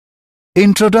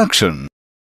Introduction.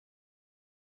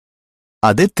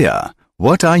 Aditya,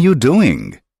 what are you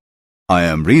doing? I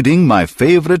am reading my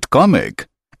favorite comic.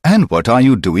 And what are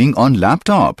you doing on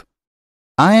laptop?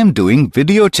 I am doing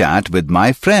video chat with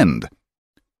my friend.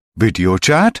 Video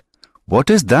chat? What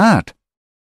is that?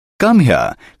 Come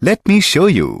here, let me show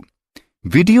you.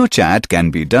 Video chat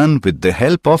can be done with the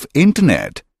help of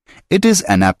internet. It is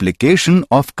an application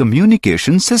of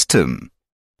communication system.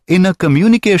 In a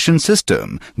communication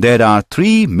system, there are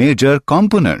three major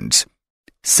components: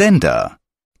 sender,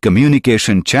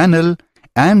 communication channel,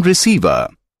 and receiver.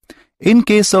 In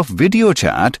case of video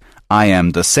chat, I am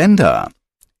the sender.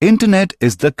 Internet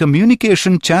is the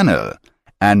communication channel,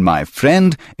 and my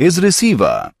friend is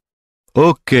receiver.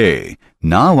 Okay,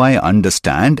 now I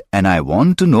understand and I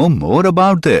want to know more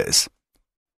about this.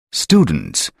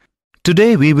 Students,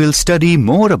 today we will study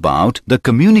more about the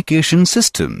communication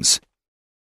systems.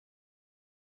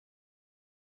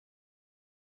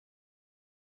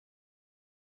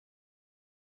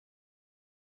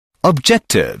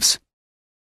 Objectives.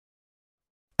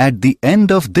 At the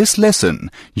end of this lesson,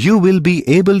 you will be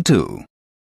able to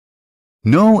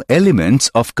know elements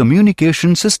of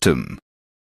communication system,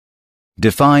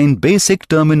 define basic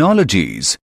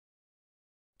terminologies,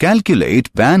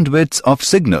 calculate bandwidths of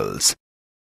signals,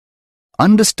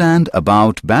 understand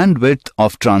about bandwidth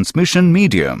of transmission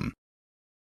medium,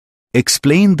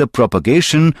 explain the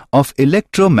propagation of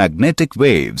electromagnetic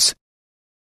waves,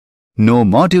 know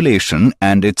modulation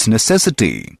and its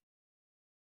necessity,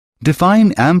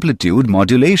 define amplitude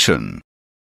modulation,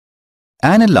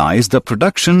 analyze the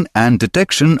production and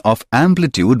detection of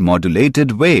amplitude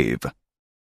modulated wave.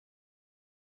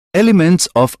 Elements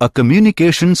of a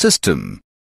communication system.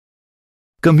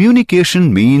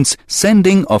 Communication means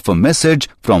sending of a message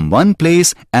from one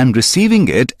place and receiving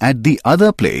it at the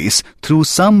other place through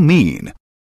some mean.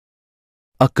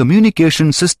 A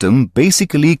communication system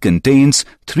basically contains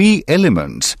three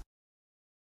elements.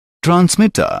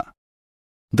 Transmitter.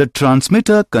 The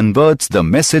transmitter converts the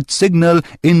message signal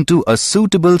into a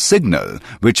suitable signal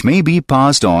which may be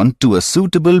passed on to a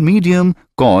suitable medium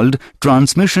called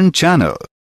transmission channel.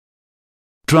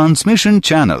 Transmission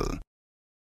channel.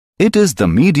 It is the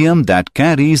medium that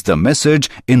carries the message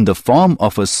in the form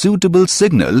of a suitable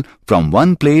signal from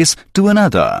one place to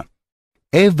another.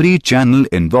 Every channel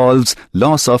involves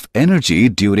loss of energy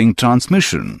during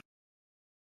transmission.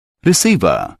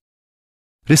 Receiver.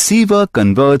 Receiver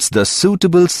converts the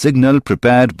suitable signal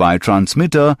prepared by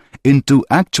transmitter into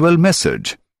actual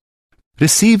message.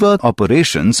 Receiver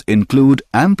operations include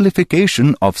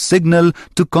amplification of signal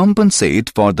to compensate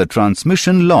for the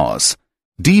transmission loss,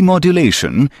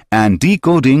 demodulation, and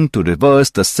decoding to reverse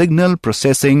the signal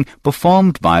processing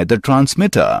performed by the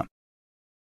transmitter.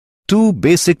 Two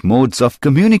basic modes of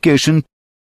communication.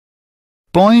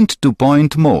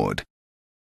 Point-to-point mode.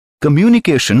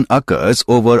 Communication occurs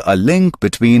over a link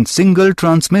between single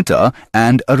transmitter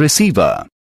and a receiver.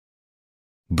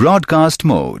 Broadcast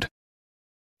mode.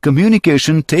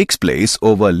 Communication takes place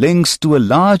over links to a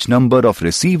large number of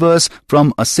receivers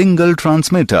from a single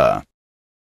transmitter.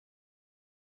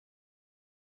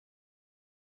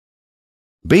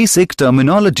 Basic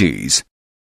terminologies.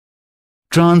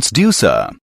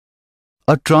 Transducer.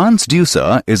 A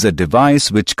transducer is a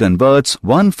device which converts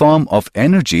one form of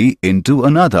energy into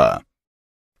another.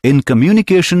 In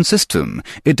communication system,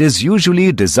 it is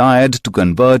usually desired to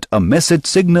convert a message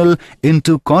signal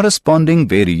into corresponding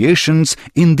variations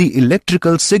in the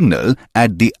electrical signal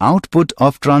at the output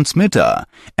of transmitter,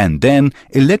 and then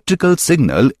electrical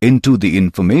signal into the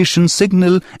information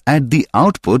signal at the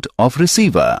output of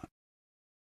receiver.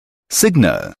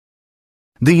 Signal.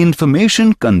 The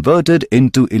information converted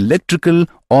into electrical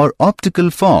or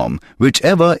optical form,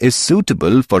 whichever is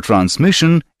suitable for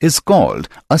transmission, is called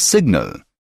a signal.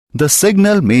 The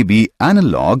signal may be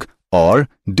analog or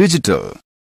digital.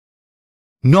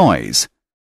 Noise.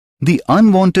 The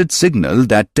unwanted signal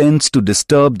that tends to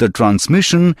disturb the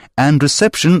transmission and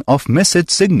reception of message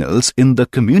signals in the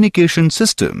communication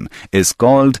system is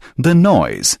called the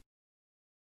noise.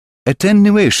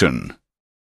 Attenuation.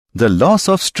 The loss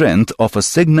of strength of a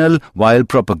signal while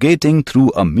propagating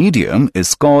through a medium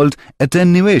is called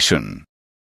attenuation.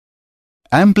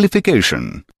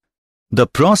 Amplification. The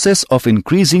process of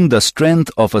increasing the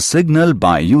strength of a signal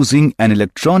by using an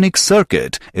electronic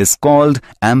circuit is called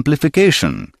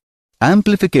amplification.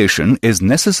 Amplification is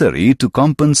necessary to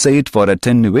compensate for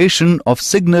attenuation of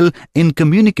signal in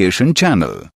communication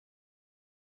channel.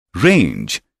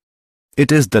 Range. It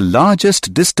is the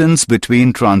largest distance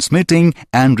between transmitting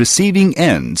and receiving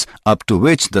ends up to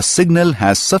which the signal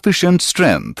has sufficient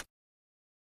strength.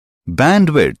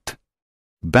 Bandwidth.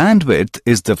 Bandwidth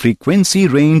is the frequency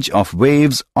range of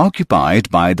waves occupied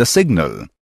by the signal.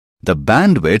 The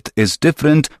bandwidth is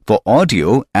different for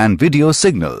audio and video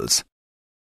signals.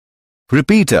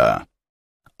 Repeater.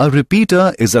 A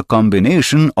repeater is a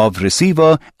combination of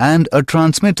receiver and a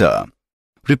transmitter.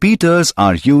 Repeaters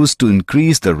are used to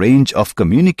increase the range of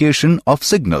communication of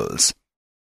signals.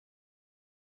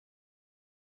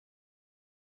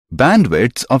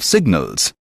 Bandwidths of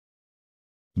signals.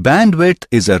 Bandwidth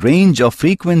is a range of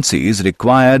frequencies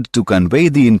required to convey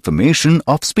the information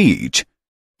of speech.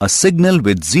 A signal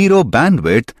with zero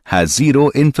bandwidth has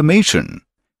zero information.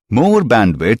 More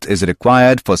bandwidth is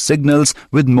required for signals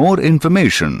with more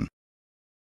information.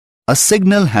 A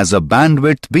signal has a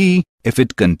bandwidth B if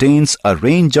it contains a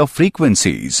range of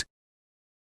frequencies.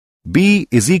 B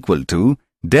is equal to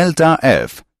delta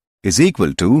F is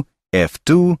equal to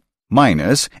F2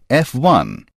 minus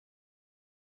F1,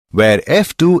 where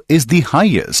F2 is the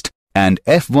highest and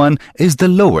F1 is the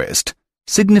lowest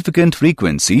significant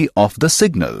frequency of the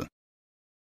signal.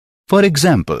 For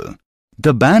example,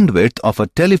 the bandwidth of a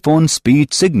telephone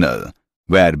speech signal,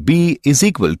 where B is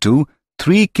equal to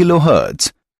 3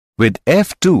 kHz, with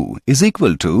F2 is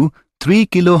equal to 3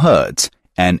 kHz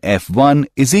and F1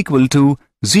 is equal to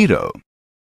 0.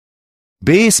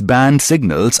 Baseband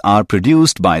signals are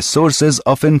produced by sources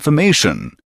of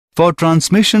information. For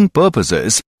transmission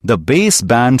purposes, the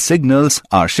baseband signals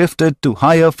are shifted to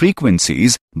higher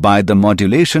frequencies by the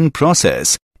modulation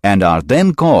process and are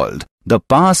then called the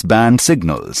passband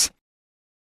signals.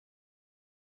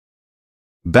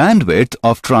 Bandwidth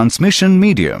of transmission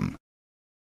medium.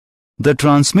 The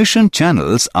transmission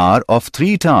channels are of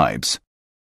three types.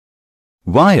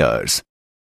 Wires.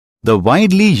 The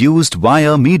widely used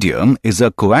wire medium is a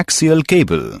coaxial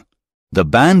cable. The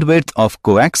bandwidth of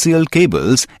coaxial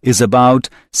cables is about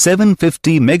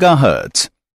 750 MHz.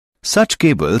 Such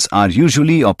cables are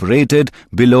usually operated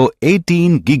below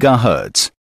 18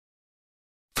 GHz.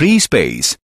 Free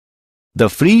space. The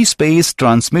free space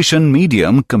transmission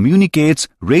medium communicates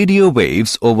radio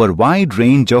waves over wide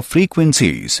range of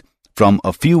frequencies, from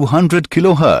a few hundred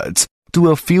kHz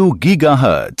to a few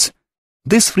gigahertz.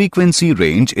 This frequency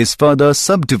range is further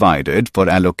subdivided for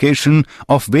allocation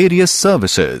of various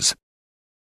services.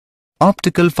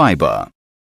 Optical fiber.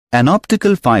 An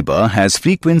optical fiber has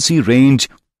frequency range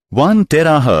 1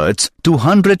 terahertz to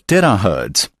 100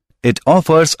 terahertz. It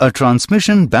offers a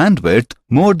transmission bandwidth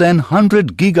more than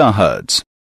 100 gigahertz.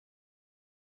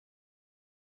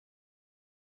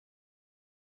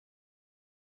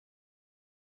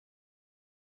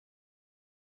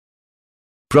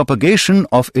 Propagation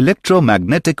of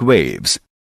electromagnetic waves.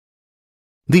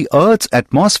 The Earth's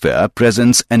atmosphere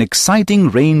presents an exciting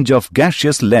range of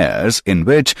gaseous layers in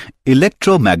which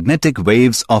electromagnetic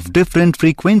waves of different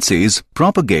frequencies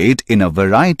propagate in a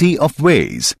variety of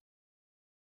ways.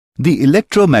 The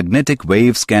electromagnetic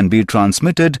waves can be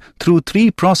transmitted through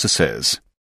three processes: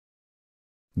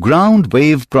 ground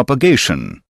wave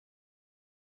propagation,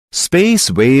 space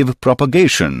wave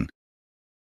propagation,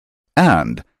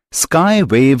 and sky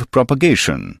wave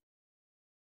propagation.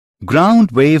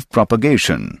 Ground wave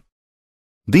propagation.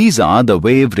 These are the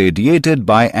wave radiated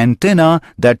by antenna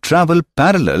that travel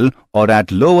parallel or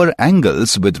at lower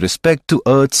angles with respect to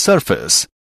Earth's surface.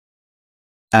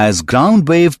 As ground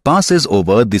wave passes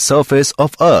over the surface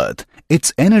of Earth,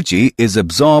 its energy is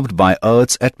absorbed by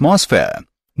Earth's atmosphere.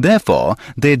 Therefore,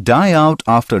 they die out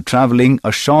after traveling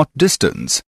a short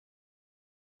distance.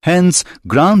 Hence,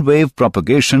 ground wave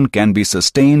propagation can be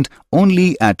sustained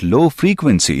only at low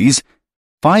frequencies,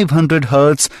 500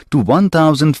 Hz to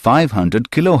 1500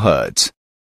 kHz.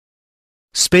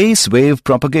 Space wave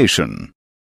propagation.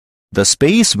 The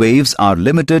space waves are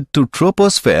limited to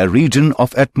troposphere region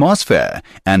of atmosphere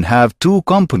and have two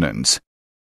components.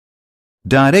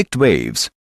 Direct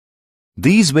waves.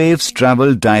 These waves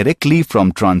travel directly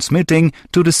from transmitting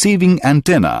to receiving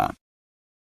antenna.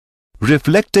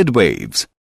 Reflected waves.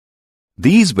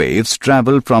 These waves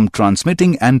travel from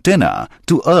transmitting antenna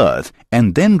to Earth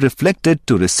and then reflected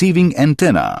to receiving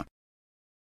antenna.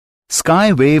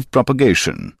 Sky wave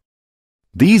propagation.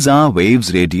 These are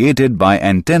waves radiated by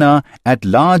antenna at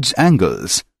large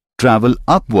angles, travel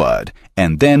upward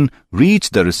and then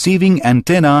reach the receiving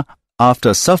antenna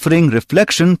after suffering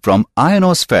reflection from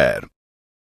ionosphere.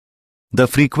 The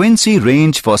frequency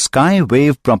range for sky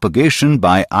wave propagation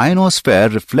by ionosphere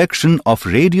reflection of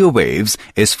radio waves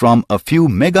is from a few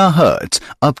megahertz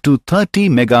up to 30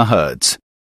 megahertz.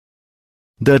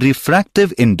 The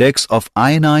refractive index of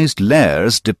ionized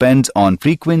layers depends on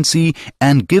frequency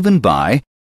and given by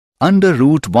under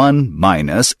root 1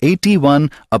 minus 81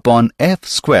 upon f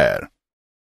square.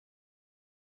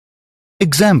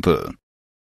 Example: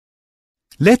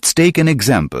 Let's take an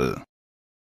example.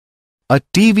 A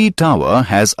TV tower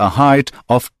has a height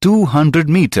of 200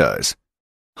 meters.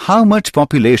 How much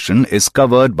population is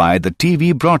covered by the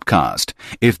TV broadcast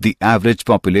if the average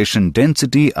population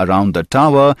density around the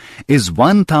tower is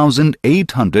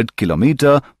 1,800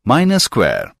 km minus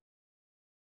square?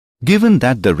 Given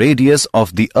that the radius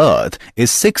of the Earth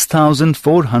is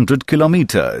 6,400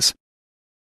 kilometers.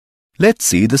 Let's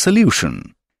see the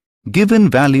solution. Given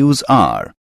values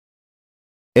are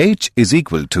H is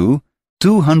equal to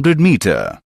 200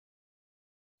 meter.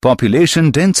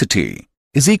 Population density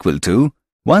is equal to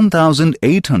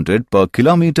 1,800 per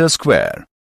kilometer square.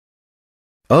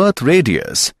 Earth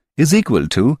radius is equal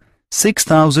to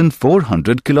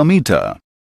 6,400 kilometer.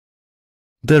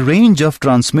 The range of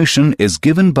transmission is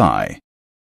given by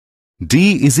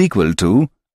D is equal to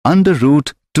under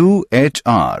root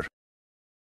 2HR.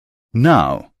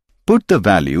 Now, put the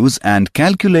values and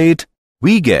calculate.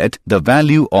 We get the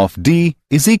value of D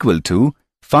is equal to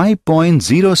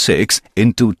 5.06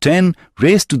 into 10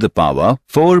 raised to the power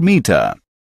 4 meter.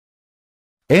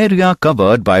 Area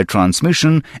covered by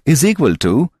transmission is equal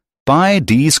to pi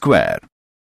d square.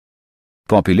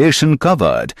 Population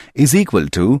covered is equal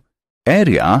to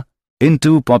area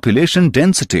into population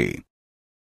density.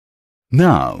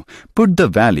 Now, put the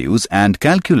values and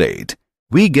calculate.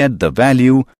 We get the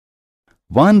value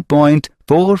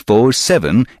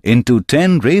 1.447 into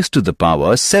 10 raised to the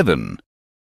power 7.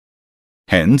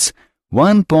 Hence,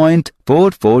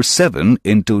 1.447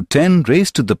 into 10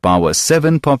 raised to the power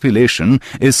 7 population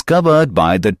is covered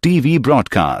by the TV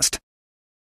broadcast.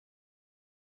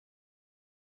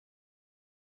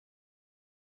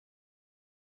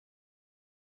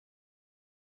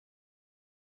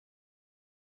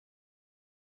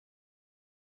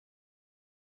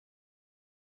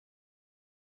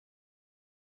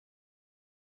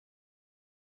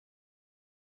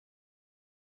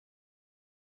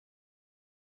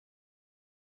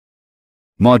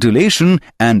 Modulation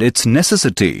and its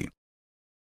necessity.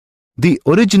 The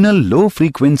original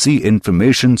low-frequency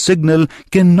information signal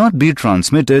cannot be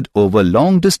transmitted over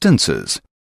long distances.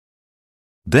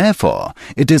 Therefore,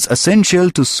 it is essential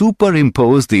to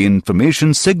superimpose the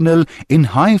information signal in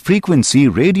high-frequency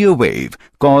radio wave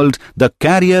called the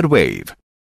carrier wave.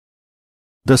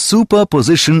 The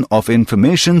superposition of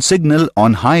information signal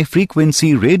on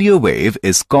high-frequency radio wave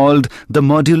is called the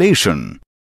modulation.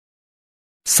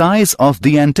 Size of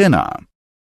the antenna.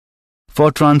 For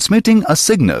transmitting a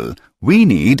signal, we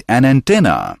need an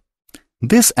antenna.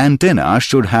 This antenna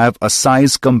should have a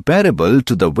size comparable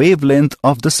to the wavelength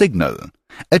of the signal,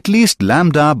 at least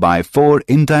lambda by 4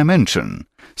 in dimension,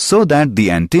 so that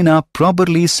the antenna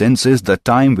properly senses the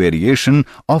time variation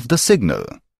of the signal.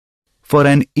 For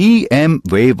an EM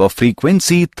wave of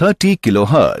frequency 30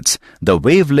 kHz, the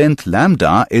wavelength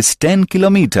lambda is 10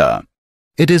 km.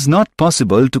 It is not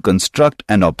possible to construct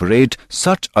and operate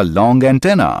such a long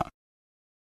antenna.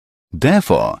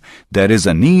 Therefore, there is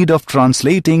a need of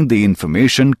translating the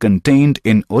information contained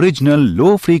in original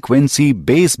low-frequency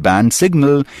baseband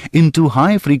signal into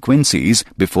high frequencies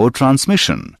before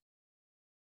transmission.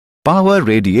 Power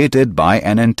radiated by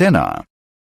an antenna.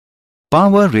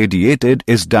 Power radiated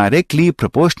is directly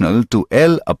proportional to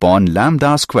L upon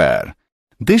lambda square.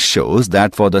 This shows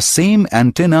that for the same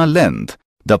antenna length,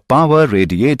 the power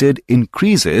radiated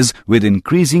increases with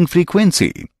increasing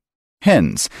frequency.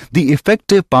 Hence, the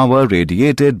effective power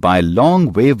radiated by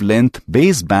long wavelength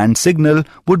baseband signal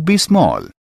would be small.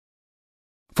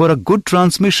 For a good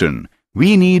transmission,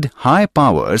 we need high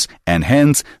powers, and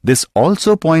hence this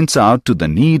also points out to the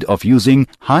need of using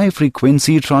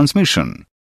high-frequency transmission.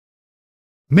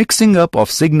 Mixing up of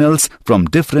signals from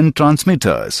different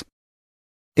transmitters.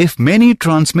 If many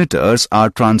transmitters are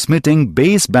transmitting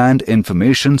baseband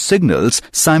information signals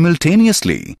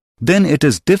simultaneously, then it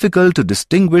is difficult to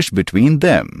distinguish between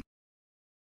them.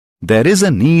 There is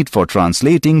a need for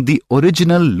translating the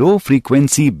original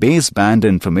low-frequency baseband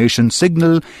information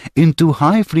signal into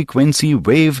high-frequency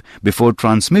wave before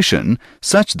transmission,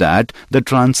 such that the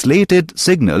translated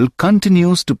signal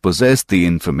continues to possess the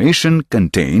information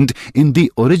contained in the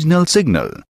original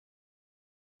signal.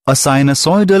 A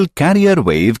sinusoidal carrier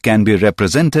wave can be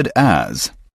represented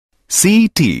as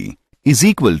CT is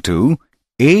equal to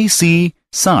AC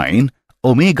sine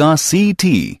omega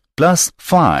CT plus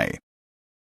phi.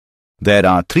 There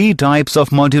are 3 types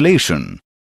of modulation: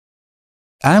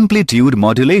 amplitude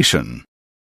modulation,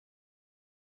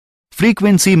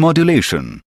 frequency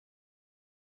modulation,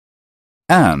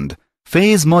 and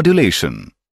phase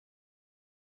modulation.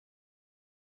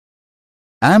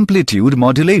 Amplitude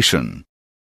modulation.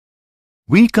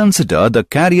 We consider the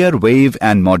carrier wave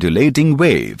and modulating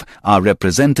wave are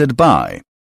represented by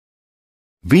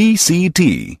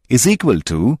VCT is equal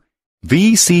to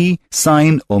VC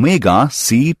sin omega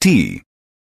CT.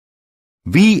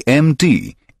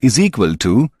 VMT is equal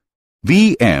to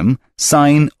Vm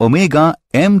sin omega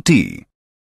mt.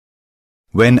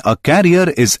 When a carrier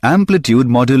is amplitude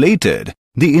modulated,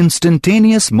 the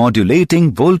instantaneous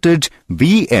modulating voltage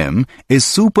Vm is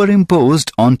superimposed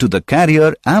onto the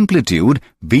carrier amplitude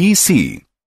Vc.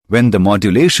 When the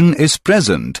modulation is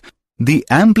present, the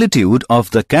amplitude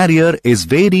of the carrier is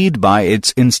varied by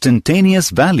its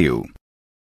instantaneous value.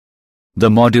 The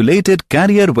modulated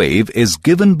carrier wave is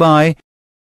given by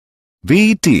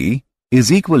Vt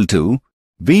is equal to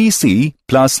Vc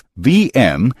plus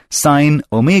Vm sin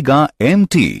omega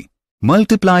mt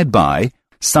multiplied by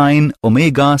sin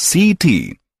omega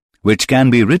Ct, which can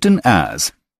be written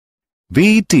as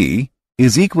Vt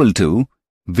is equal to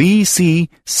Vc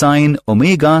sin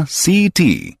omega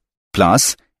Ct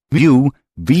plus mu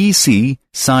Vc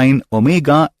sin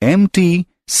omega mt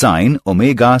sin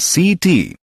omega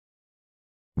Ct,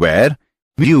 where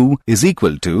mu is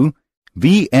equal to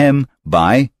Vm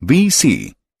by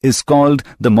Vc is called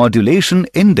the modulation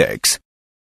index.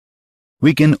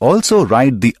 We can also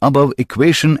write the above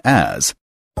equation as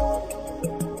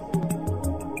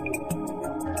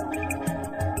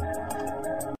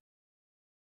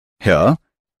here,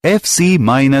 Fc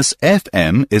minus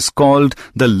Fm is called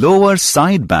the lower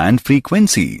sideband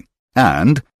frequency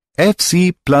and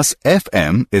Fc plus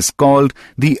Fm is called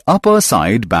the upper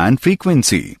sideband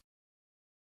frequency.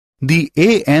 The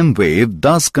AM wave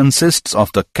thus consists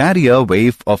of the carrier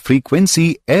wave of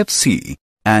frequency Fc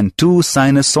and two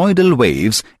sinusoidal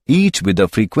waves, each with a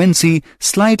frequency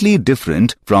slightly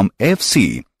different from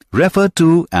Fc, referred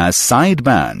to as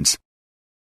sidebands.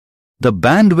 The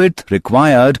bandwidth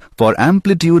required for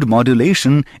amplitude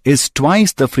modulation is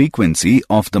twice the frequency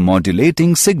of the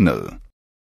modulating signal.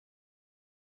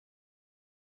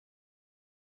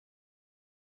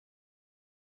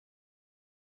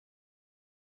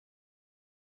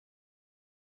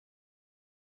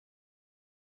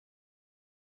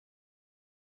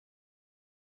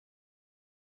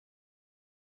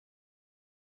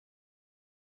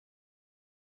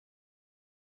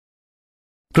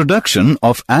 Production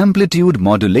of amplitude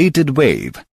modulated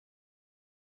wave.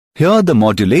 Here the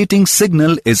modulating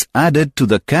signal is added to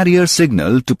the carrier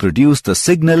signal to produce the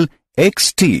signal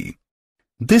xt.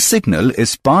 This signal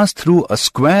is passed through a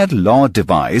square law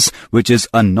device, which is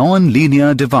a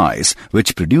non-linear device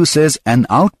which produces an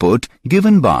output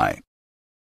given by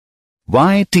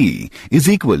yt is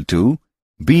equal to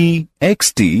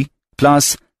bxt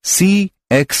plus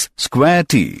cx square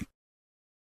t,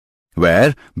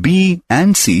 where B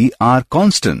and C are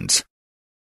constants.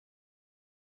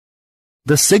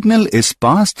 The signal is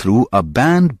passed through a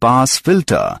band-pass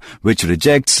filter which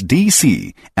rejects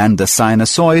DC and the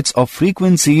sinusoids of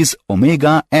frequencies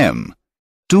omega m,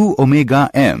 2 omega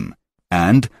m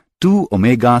and 2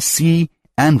 omega c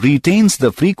and retains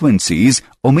the frequencies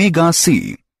omega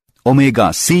c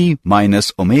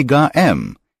minus omega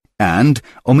m and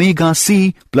omega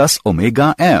c plus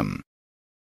omega m.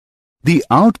 The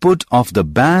output of the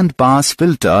band-pass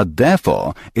filter,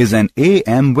 therefore, is an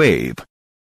AM wave.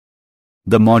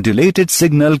 The modulated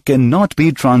signal cannot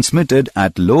be transmitted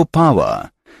at low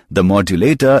power. The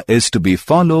modulator is to be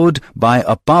followed by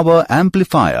a power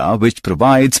amplifier which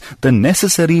provides the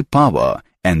necessary power,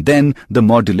 and then the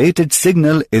modulated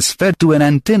signal is fed to an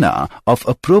antenna of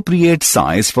appropriate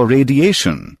size for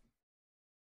radiation.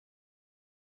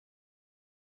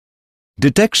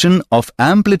 Detection of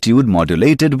amplitude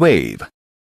modulated wave.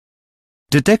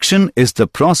 Detection is the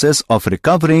process of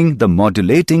recovering the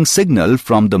modulating signal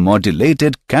from the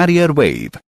modulated carrier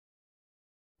wave.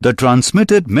 The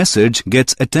transmitted message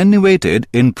gets attenuated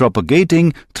in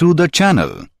propagating through the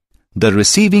channel. The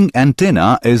receiving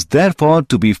antenna is therefore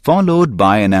to be followed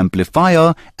by an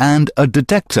amplifier and a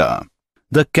detector.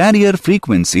 The carrier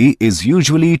frequency is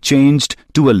usually changed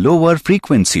to a lower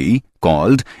frequency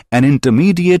called an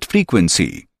intermediate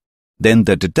frequency. Then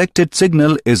the detected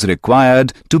signal is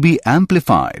required to be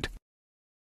amplified.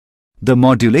 The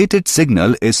modulated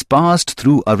signal is passed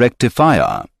through a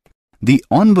rectifier. The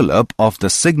envelope of the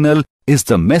signal is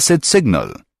the message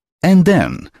signal, and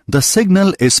then the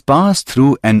signal is passed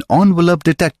through an envelope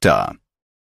detector.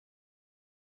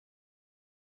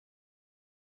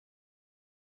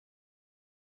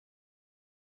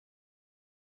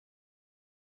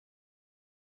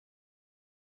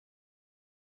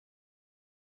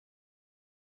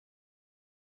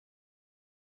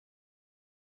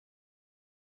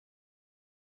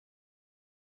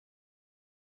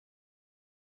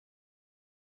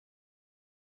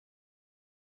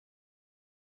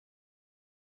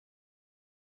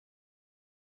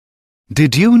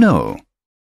 Did you know?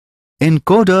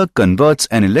 Encoder converts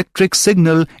an electric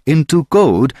signal into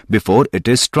code before it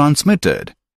is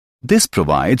transmitted. This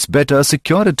provides better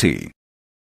security.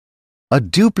 A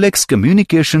duplex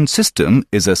communication system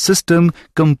is a system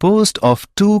composed of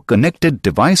two connected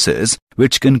devices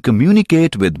which can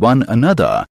communicate with one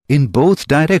another in both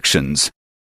directions.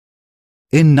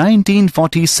 In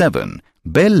 1947,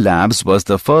 Bell Labs was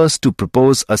the first to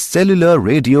propose a cellular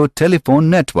radio telephone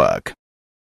network.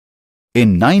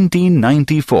 In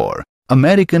 1994,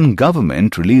 American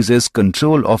government releases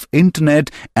control of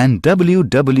Internet and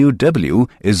WWW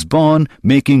is born,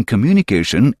 making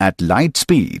communication at light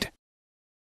speed.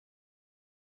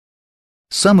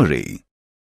 Summary.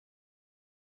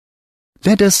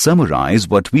 Let us summarize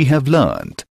what we have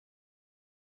learned.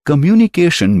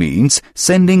 Communication means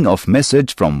sending of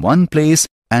message from one place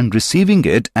and receiving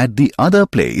it at the other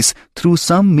place through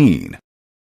some mean.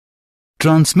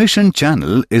 Transmission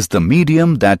channel is the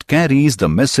medium that carries the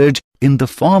message in the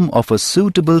form of a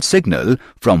suitable signal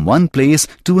from one place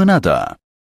to another.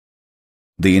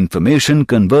 The information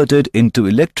converted into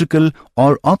electrical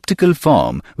or optical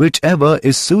form, whichever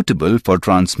is suitable for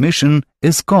transmission,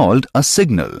 is called a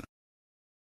signal.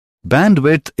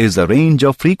 Bandwidth is a range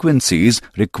of frequencies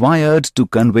required to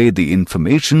convey the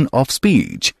information of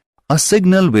speech. A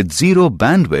signal with zero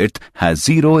bandwidth has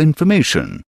zero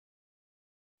information.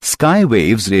 Sky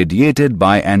waves radiated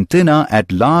by antenna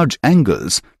at large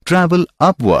angles travel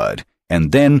upward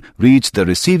and then reach the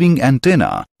receiving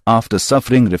antenna after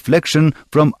suffering reflection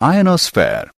from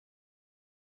ionosphere.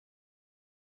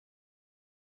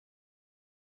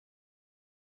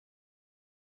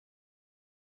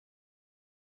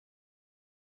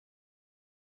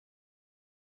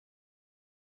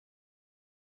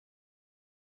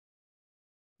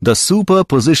 The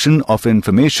superposition of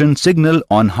information signal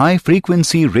on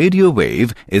high-frequency radio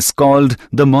wave is called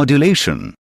the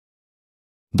modulation.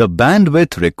 The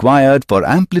bandwidth required for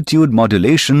amplitude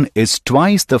modulation is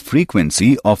twice the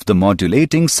frequency of the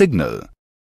modulating signal.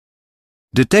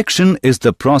 Detection is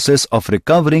the process of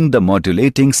recovering the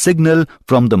modulating signal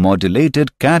from the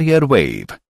modulated carrier wave.